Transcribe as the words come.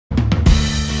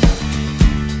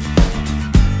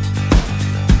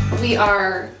we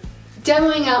are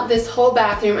demoing out this whole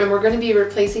bathroom and we're going to be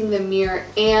replacing the mirror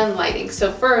and lighting.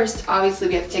 So first, obviously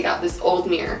we have to take out this old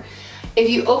mirror. If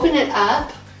you open it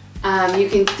up, you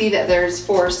can see that there's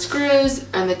 4 screws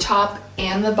on the top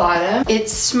and the bottom.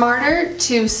 It's smarter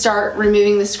to start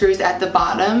removing the screws at the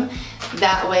bottom.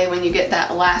 That way when you get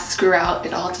that last screw out,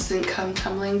 it all doesn't come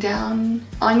tumbling down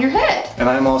on your head. And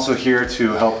I'm also here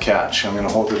to help catch. I'm going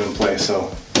to hold it in place so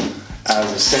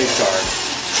as a safeguard.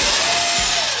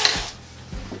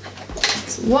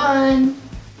 That's 1.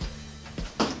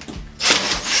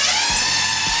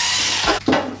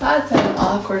 That's at an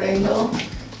awkward angle.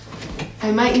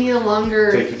 I might need a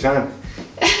longer... Take your time.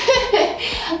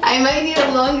 I might need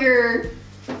a longer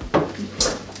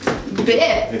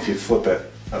bit. If you flip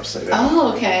it upside down.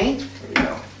 Oh, okay. There we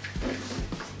go.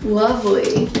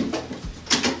 Lovely.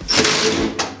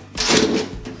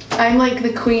 I'm like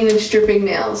the queen of stripping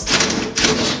nails.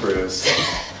 Screws.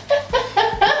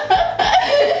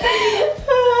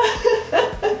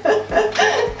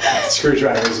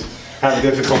 Screwdrivers have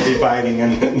difficulty biting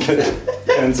in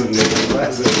the ends of the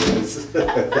glasses.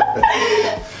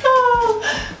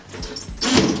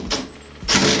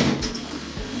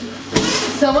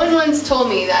 Someone once told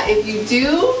me that if you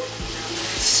do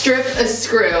strip a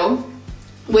screw,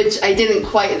 which I didn't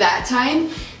quite that time,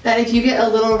 that if you get a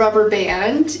little rubber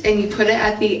band and you put it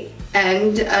at the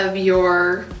end of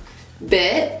your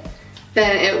bit,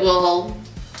 then it will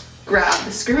grab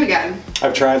the screw again.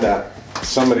 I've tried that.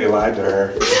 Somebody lied to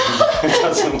her. It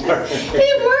doesn't work.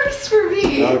 It works for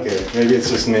me. Okay, maybe it's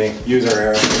just me. User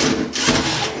error.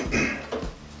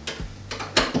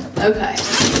 Okay.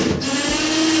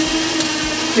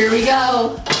 Here we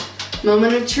go.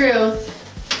 Moment of truth.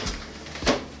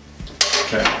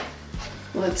 Okay.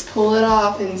 Let's pull it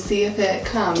off and see if it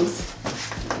comes.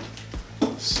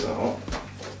 So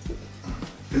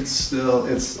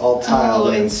it's all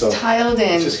tiled in. It's so tiled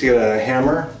in. Just get a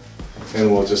hammer and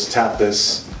we'll just tap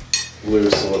this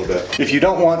loose a little bit. If you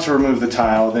don't want to remove the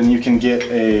tile, then you can get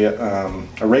a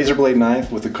razor blade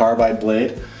knife with a carbide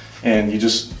blade and you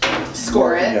just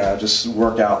score it. Yeah, just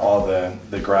work out all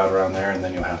the grout around there and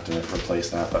then you'll have to replace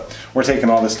that. But we're taking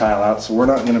all this tile out, so we're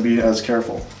not going to be as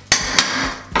careful.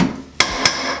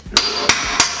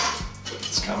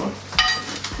 It's coming.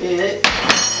 Here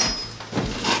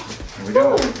we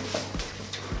go.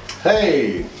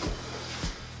 Hey!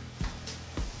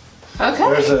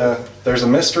 Okay. There's a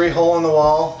mystery hole in the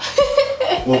wall.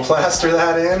 We'll plaster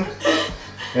that in,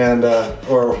 and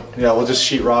we'll just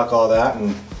sheetrock all that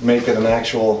and make it an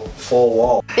actual full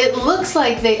wall. It looks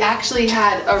like they actually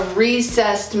had a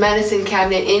recessed medicine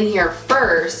cabinet in here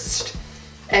first,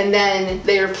 and then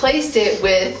they replaced it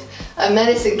with a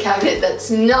medicine cabinet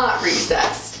that's not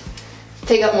recessed.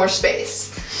 Take up more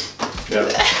space.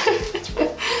 Yep.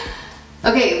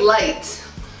 Okay, light.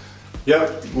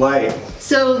 Yep, light.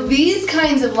 So these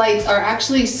kinds of lights are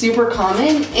actually super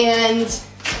common and...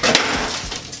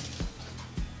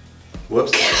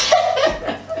 Whoops.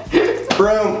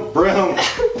 Broom, broom.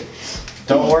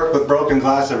 Don't work with broken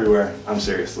glass everywhere. I'm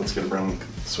serious, let's get a broom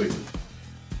sweep.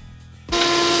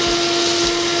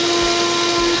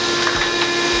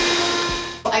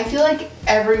 I feel like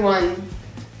everyone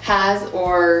has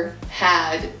or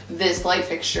had this light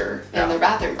fixture in their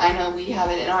bathroom. I know we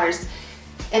have it in ours.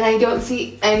 And I don't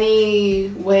see any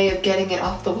way of getting it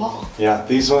off the wall. Yeah,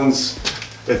 these ones,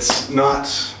 it's not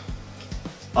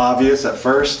obvious at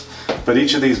first, but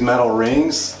each of these metal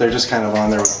rings, they're just kind of on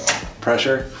there with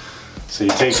pressure. So you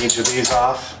take each of these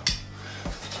off,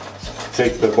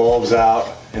 take the bulbs out,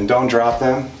 and don't drop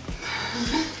them.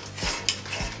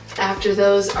 After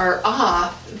those are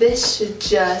off, this should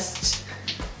just...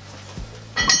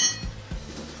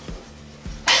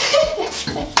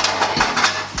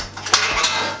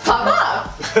 pop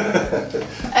off.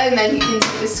 And then you can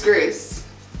see the screws.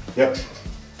 Yep.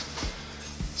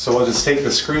 So we'll just take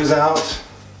the screws out.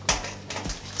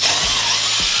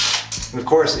 And of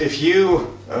course, if you're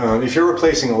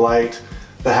replacing a light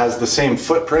that has the same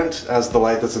footprint as the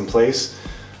light that's in place,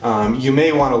 you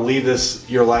may want to leave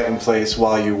your light in place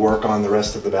while you work on the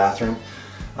rest of the bathroom.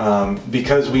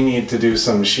 Because we need to do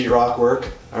some sheetrock work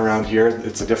around here,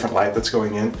 it's a different light that's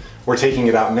going in. We're taking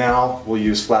it out now. We'll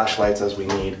use flashlights as we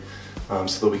need so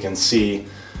that we can see.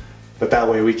 But that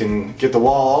way we can get the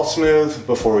wall all smooth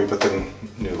before we put the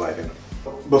new light in.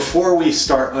 Before we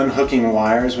start unhooking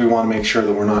wires, we want to make sure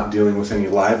that we're not dealing with any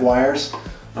live wires.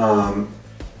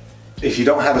 If you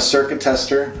don't have a circuit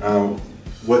tester,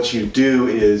 what you do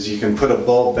is you can put a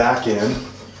bulb back in,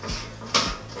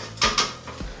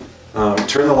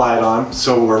 turn the light on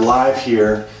so we're live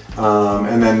here,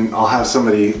 and then I'll have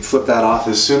somebody flip that off.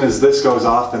 As soon as this goes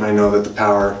off, then I know that the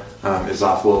power is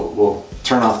off, we'll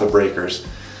turn off the breakers.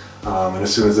 And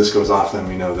as soon as this goes off, then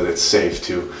we know that it's safe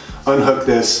to unhook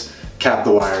this, cap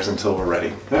the wires until we're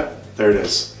ready. Yep, there it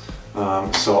is.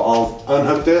 So I'll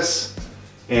unhook this,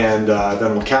 and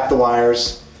then we'll cap the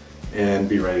wires and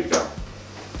be ready to go.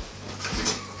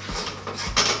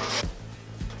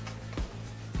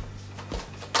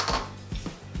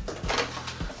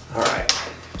 All right.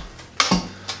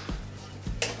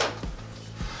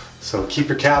 So keep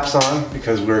your caps on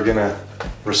because we're gonna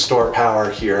restore power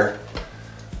here.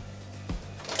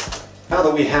 Now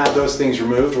that we have those things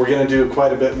removed, we're going to do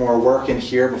quite a bit more work in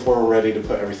here before we're ready to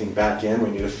put everything back in. We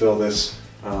need to fill this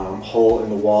hole in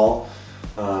the wall.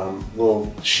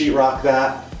 We'll sheetrock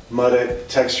that, mud it,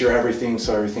 texture everything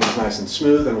so everything's nice and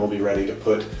smooth, and we'll be ready to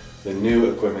put the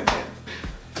new equipment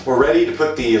in. We're ready to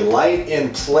put the light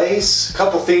in place. A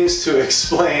couple things to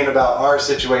explain about our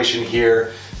situation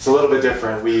here. It's a little bit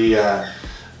different. We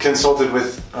consulted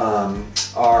with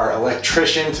our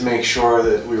electrician to make sure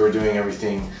that we were doing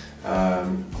everything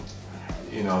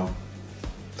you know,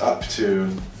 up to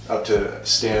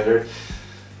standard.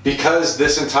 Because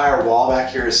this entire wall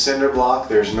back here is cinder block,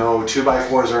 there's no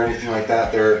 2x4s or anything like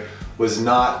that. There was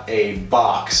not a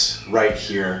box right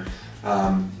here.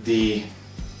 The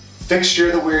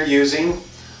fixture that we're using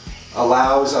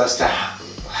allows us to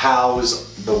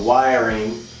house the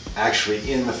wiring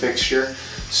actually in the fixture.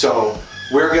 So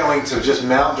we're going to just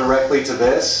mount directly to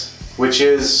this, which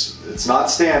is, it's not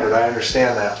standard, I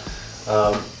understand that.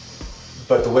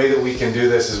 But the way that we can do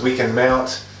this is we can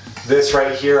mount this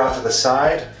right here off to the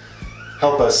side,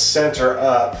 help us center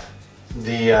up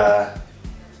the,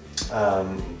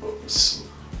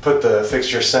 put the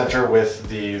fixture center with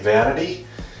the vanity.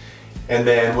 And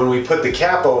then when we put the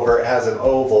cap over, it has an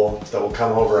oval that will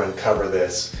come over and cover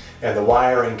this. And the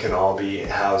wiring can all be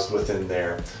housed within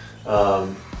there.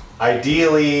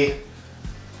 Ideally,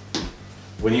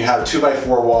 when you have 2x4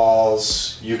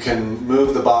 walls, you can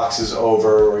move the boxes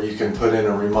over, or you can put in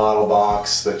a remodel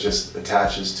box that just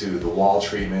attaches to the wall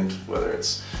treatment, whether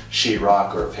it's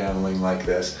sheetrock or paneling like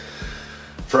this.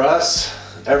 For us,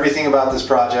 everything about this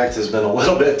project has been a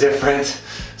little bit different.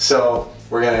 So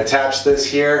we're going to attach this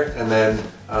here, and then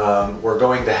we're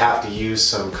going to have to use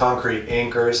some concrete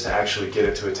anchors to actually get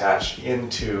it to attach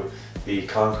into the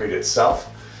concrete itself.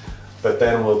 But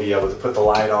then we'll be able to put the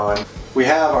light on. We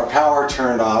have our power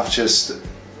turned off, just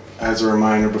as a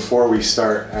reminder before we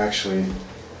start actually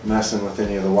messing with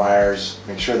any of the wires.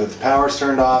 Make sure that the power's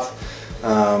turned off.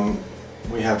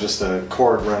 We have just a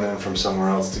cord running from somewhere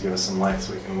else to give us some light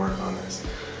so we can work on this.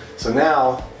 So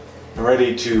now I'm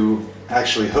ready to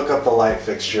actually hook up the light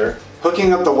fixture.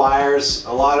 Hooking up the wires,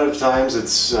 a lot of times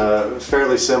it's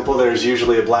fairly simple. There's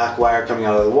usually a black wire coming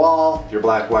out of the wall. Your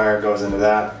black wire goes into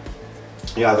that.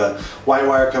 You have the white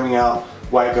wire coming out,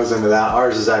 white goes into that.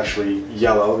 Ours is actually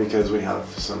yellow because we have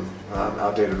some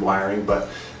outdated wiring, but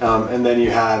and then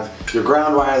you have your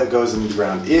ground wire that goes into the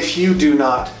ground. If you do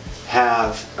not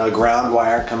have a ground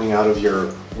wire coming out of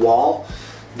your wall,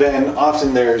 then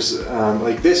often there's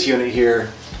like this unit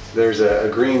here, there's a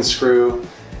green screw,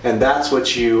 and that's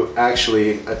what you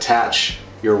actually attach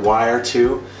your wire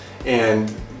to, and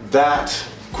that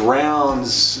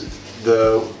grounds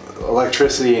the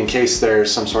electricity in case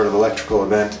there's some sort of electrical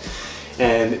event.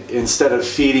 And instead of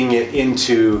feeding it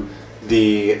into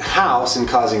the house and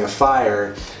causing a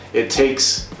fire, it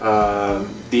takes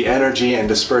the energy and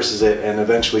disperses it and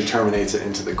eventually terminates it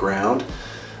into the ground.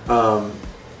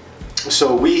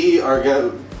 So we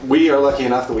are lucky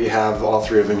enough that we have all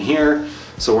three of them here,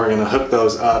 so we're going to hook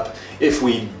those up. If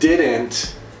we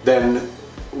didn't, then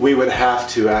we would have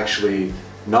to actually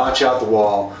notch out the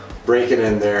wall, break it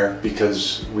in there,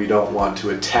 because we don't want to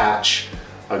attach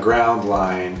a ground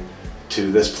line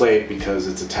to this plate because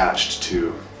it's attached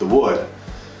to the wood.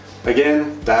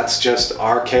 Again, that's just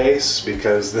our case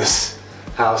because this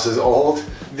house is old.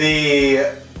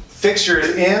 The fixture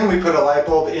is in, we put a light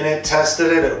bulb in it,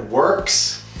 tested it, it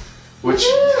works, which,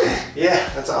 yeah,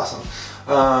 that's awesome.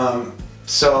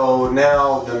 So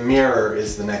now the mirror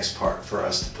is the next part for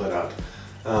us to put up.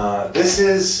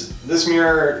 This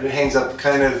mirror hangs up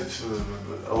kind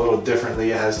of a little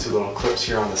differently. It has two little clips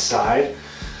here on the side.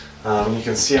 You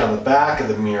can see on the back of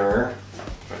the mirror,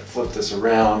 if I flip this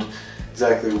around,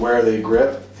 exactly where they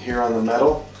grip here on the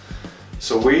metal.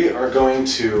 So we are going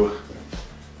to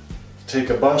take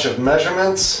a bunch of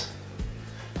measurements.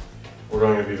 We're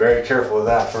going to be very careful with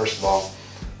that first of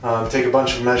all. Take a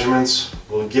bunch of measurements.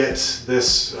 We'll get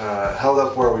this held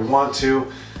up where we want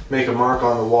to, make a mark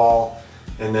on the wall,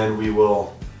 and then we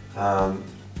will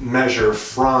measure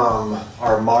from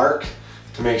our mark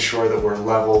to make sure that we're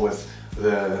level with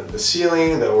the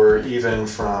ceiling, that we're even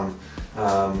from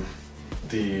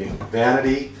the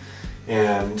Vanity,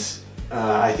 and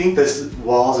I think this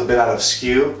wall is a bit out of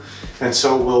skew, and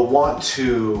so we'll want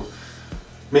to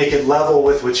make it level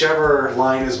with whichever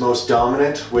line is most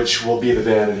dominant, which will be the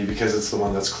Vanity because it's the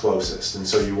one that's closest, and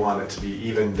so you want it to be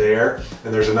even there,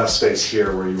 and there's enough space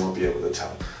here where you won't be able to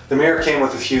tell. The mirror came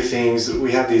with a few things.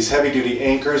 We have these heavy-duty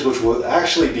anchors, which will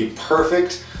actually be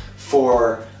perfect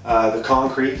for the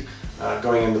concrete.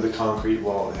 Going into the concrete,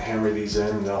 we'll hammer these in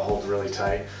and they'll hold really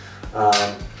tight.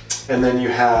 And then you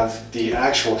have the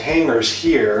actual hangers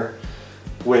here,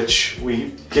 which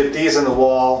we get these in the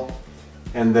wall,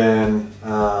 and then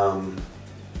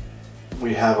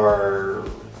we have our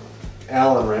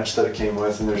Allen wrench that it came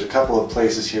with, and there's a couple of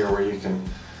places here where you can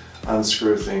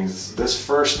unscrew things. This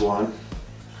first one,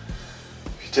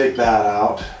 if you take that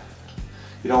out,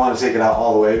 you don't want to take it out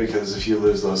all the way because if you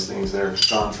lose those things, they're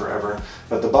gone forever.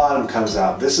 But the bottom comes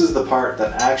out. This is the part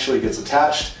that actually gets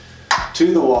attached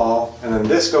to the wall, and then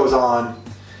this goes on,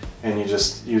 and you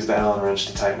just use the Allen wrench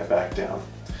to tighten it back down.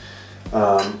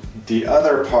 The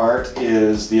other part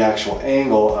is the actual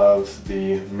angle of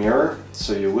the mirror.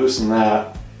 So you loosen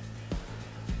that,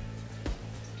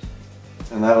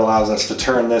 and that allows us to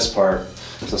turn this part.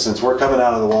 So since we're coming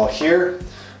out of the wall here,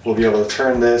 we'll be able to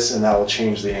turn this, and that will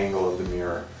change the angle of the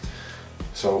mirror.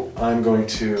 So I'm going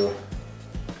to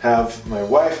have my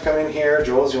wife come in here.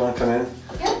 Jules, you want to come in?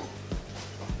 Yeah.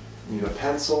 Need a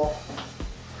pencil.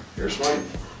 Here's one.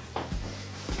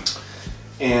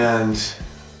 And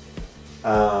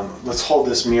let's hold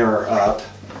this mirror up.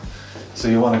 So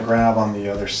you want to grab on the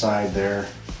other side there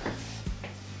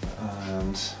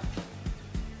and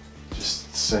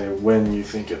just say when you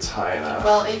think it's high enough.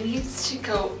 Well, it needs to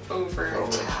go over a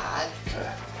tad.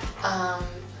 Okay.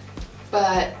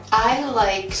 But I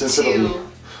like since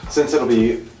it'll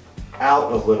be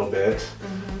out a little bit,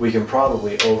 we can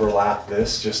probably overlap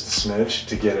this just a smidge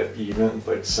to get it even,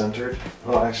 like centered.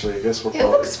 Well, actually, I guess we're probably...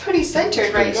 It looks pretty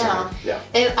centered right now. Yeah.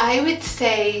 And I would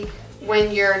say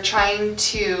when you're trying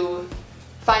to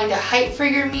find a height for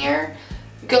your mirror,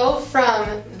 go from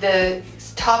the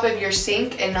top of your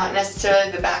sink and not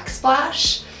necessarily the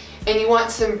backsplash. And you want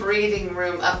some breathing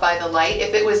room up by the light.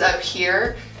 If it was up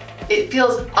here, it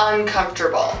feels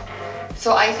uncomfortable.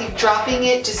 So I think dropping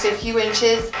it just a few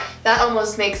inches, that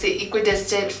almost makes it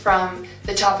equidistant from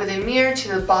the top of the mirror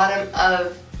to the bottom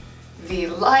of the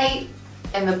light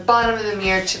and the bottom of the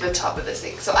mirror to the top of the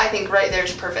sink. So I think right there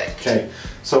is perfect. Okay,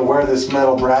 so where this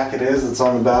metal bracket is that's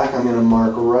on the back, I'm going to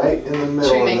mark right in the middle.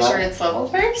 Should we of make that. sure it's level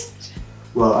first?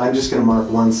 Well, I'm just going to mark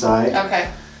one side.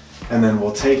 Okay. And then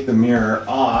we'll take the mirror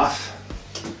off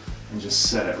and just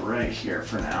set it right here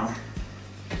for now.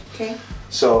 Okay.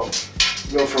 So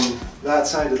go from that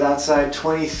side to that side,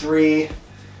 23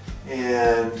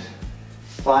 and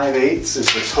 5/8 is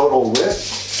the total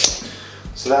width.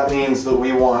 So that means that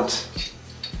we want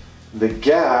the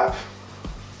gap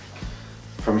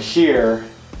from here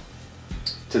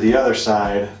to the other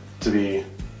side to be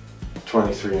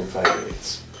 23 and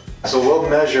 5/8. So we'll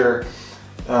measure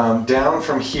down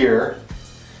from here,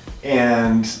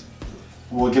 and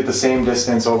we'll get the same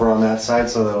distance over on that side,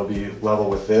 so that'll be level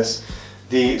with this.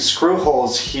 The screw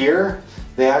holes here,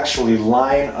 they actually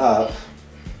line up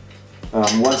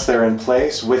once they're in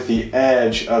place with the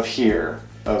edge of here,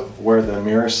 of where the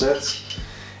mirror sits.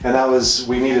 And that was,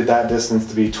 we needed that distance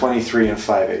to be 23 and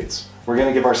 5/8. We're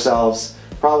gonna give ourselves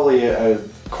probably a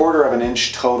 1/4 of an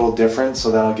inch total difference,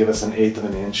 so that'll give us an 1/8 of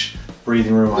an inch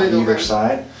breathing room on either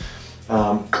side.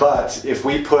 But if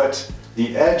we put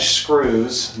the edge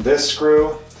screws, this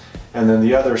screw, and then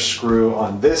the other screw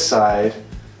on this side,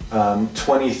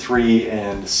 23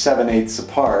 and 7/8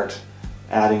 apart,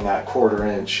 adding that 1/4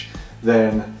 inch,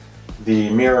 then the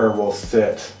mirror will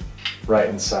fit right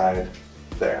inside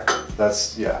there.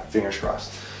 That's, yeah, fingers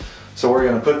crossed. So we're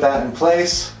gonna put that in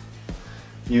place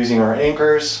using our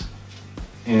anchors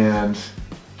and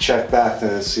check back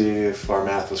to see if our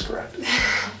math was correct.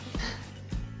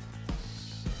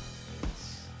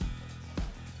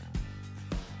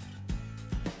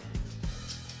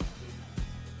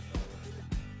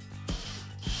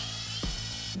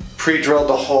 Pre-drilled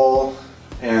the hole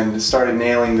and started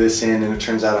nailing this in, and it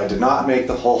turns out I did not make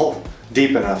the hole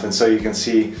deep enough, and so you can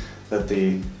see that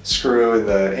the screw and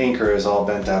the anchor is all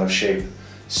bent out of shape.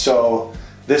 So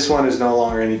this one is no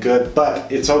longer any good,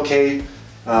 but it's okay.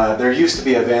 There used to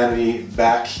be a Vanity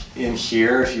back in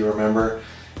here, if you remember,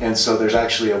 and so there's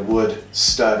actually a wood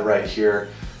stud right here.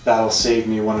 That'll save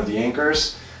me one of the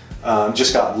anchors.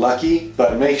 Just got lucky,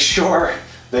 but make sure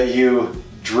that you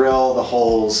drill the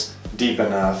holes deep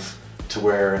enough to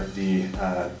where the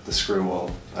screw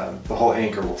will, the whole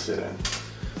anchor will fit in.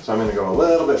 So I'm going to go a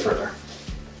little bit further.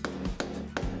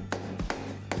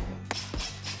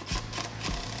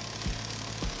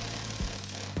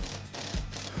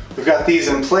 we've got these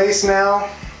in place now.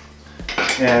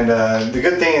 And the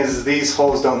good thing is these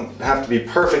holes don't have to be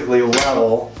perfectly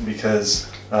level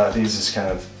because these just kind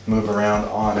of move around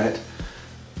on it.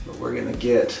 But we're gonna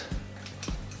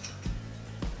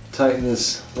tighten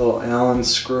this little Allen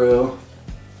screw.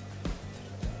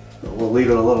 But we'll leave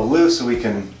it a little loose so we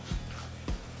can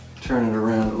turn it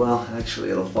around. Well, actually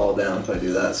it'll fall down if I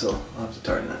do that, so I'll have to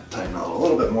tighten it a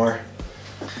little bit more.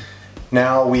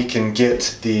 Now we can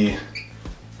get the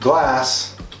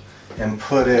glass and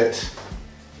put it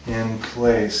in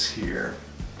place here.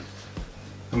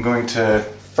 I'm going to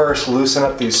first loosen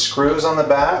up these screws on the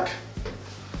back.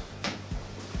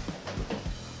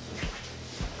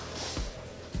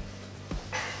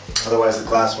 Otherwise the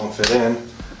glass won't fit in.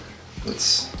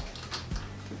 It's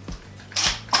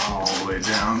all the way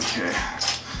down. Okay,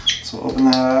 so open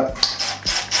that up.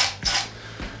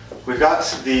 We've got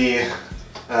the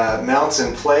mounts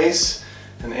in place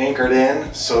and anchored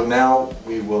in, so now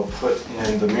we will put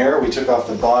in the mirror. We took off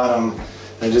the bottom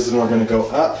edges and we're going to go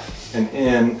up and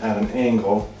in at an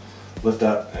angle, lift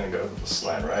up and go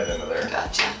slide right into there.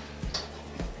 Gotcha.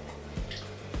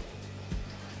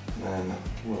 And then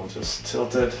we'll just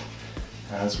tilt it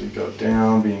as we go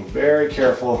down, being very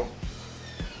careful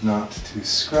not to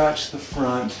scratch the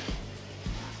front.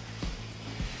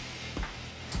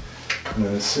 And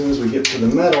then as soon as we get to the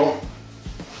metal,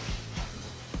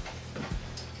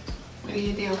 what do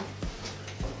you do?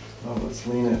 well, let's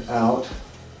lean it out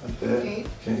a bit. Okay.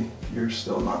 Okay, you're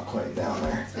still not quite down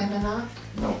there. Am I not?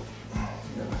 Nope.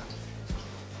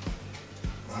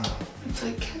 It's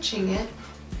like catching it.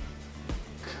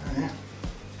 Okay.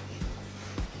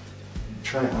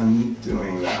 Try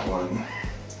undoing that one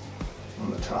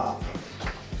on the top.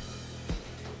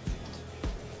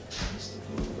 Just a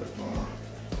little bit more.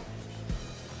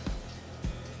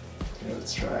 Okay,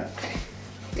 let's try it. Okay.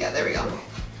 Yeah, there we go.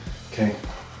 Okay,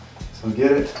 so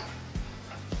get it.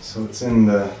 So it's in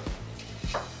the,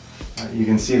 you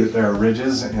can see that there are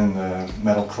ridges in the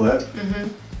metal clip. Mm-hmm.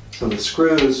 So the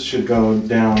screws should go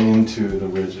down into the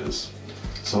ridges.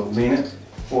 So lean it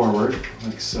forward,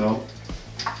 like so.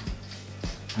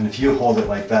 And if you hold it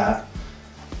like that,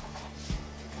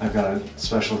 I've got a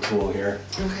special tool here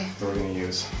Okay. that we're going to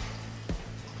use.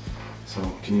 So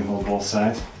can you hold both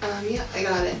sides? Yeah, I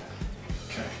got it.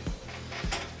 Okay.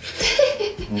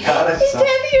 You got it? It's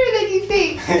heavier than you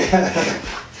think.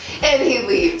 And he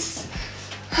leaves.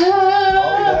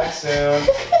 I'll be back soon.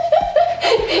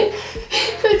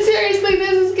 But seriously,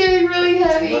 this is getting really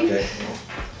heavy. Okay.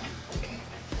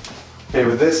 Okay,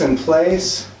 with this in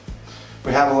place,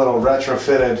 we have a little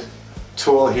retrofitted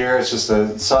tool here. It's just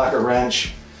a socket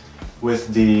wrench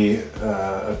with the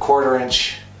a 1/4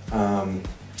 inch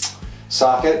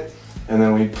socket, and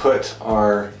then we put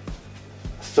our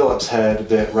Phillips head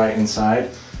bit right inside,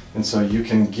 and so you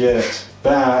can get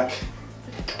back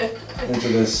into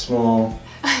this small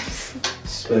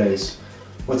space.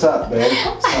 What's up, babe?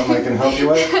 Something I can help you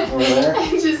with over there?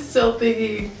 I'm just still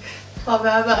thinking how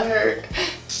bad that hurt.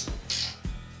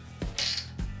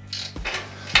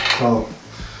 So,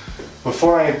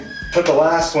 before I put the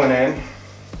last one in,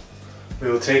 we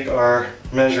will take our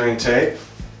measuring tape,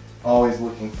 always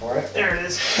looking for it, there it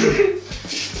is,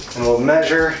 and we'll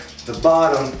measure the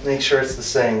bottom, make sure it's the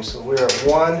same. So we're at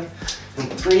 1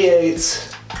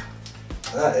 3/8,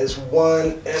 that is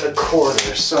 1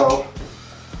 1/4, so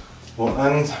we'll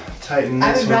untighten this one.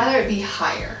 I would rather it be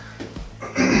higher.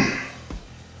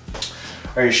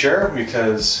 Are you sure?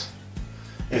 Because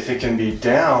if it can be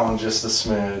down just a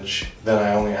smidge, then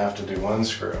I only have to do 1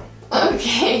 screw.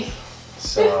 Okay.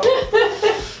 So.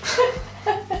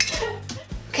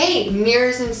 Okay,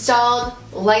 mirrors installed,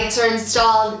 lights are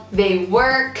installed, they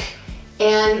work,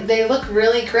 and they look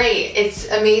really great. It's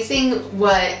amazing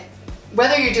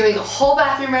whether you're doing a whole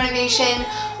bathroom renovation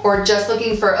or just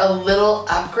looking for a little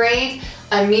upgrade,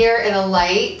 a mirror and a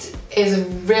light is a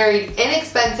very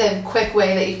inexpensive, quick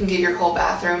way that you can give your whole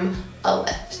bathroom a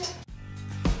lift.